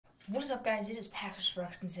What is up, guys? It is Packers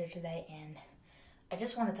Ruxins here today, and I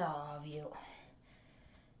just want to tell all of you,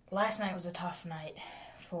 last night was a tough night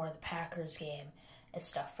for the Packers game and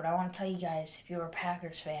stuff, but I want to tell you guys, if you're a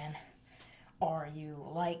Packers fan or you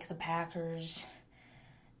like the Packers,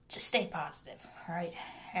 just stay positive, alright?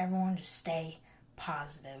 Everyone just stay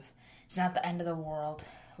positive. It's not the end of the world.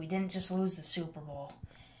 We didn't just lose the Super Bowl.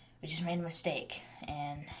 We just made a mistake,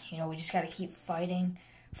 and, we just got to keep fighting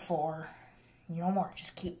for no more.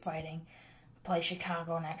 Just keep fighting. Play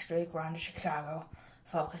Chicago next week. We're on to Chicago.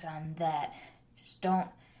 Focus on that. Just don't.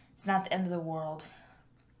 It's not the end of the world.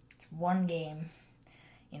 It's one game.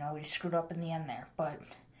 We just screwed up in the end there. But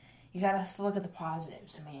you got to look at the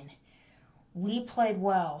positives. I mean, we played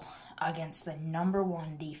well against the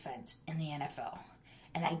 #1 defense in the NFL.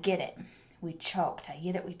 And I get it. We choked. I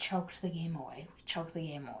get it. We choked the game away.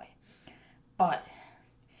 But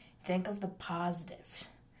think of the positives.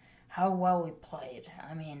 How well we played.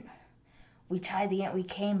 I mean, we tied the end. We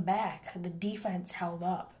came back. The defense held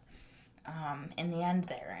up in the end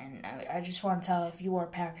there. And I just want to tell, if you are a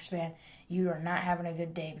Packers fan, you are not having a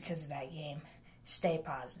good day because of that game. Stay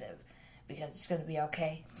positive, because it's going to be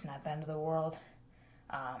okay. It's not the end of the world.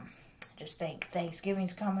 Just think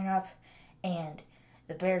Thanksgiving's coming up, and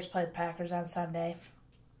the Bears play the Packers on Sunday.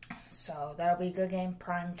 So that'll be a good game.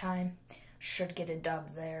 Prime time. Should get a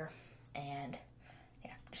dub there. And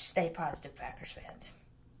just stay positive, Packers fans.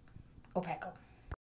 Go Pack 'em.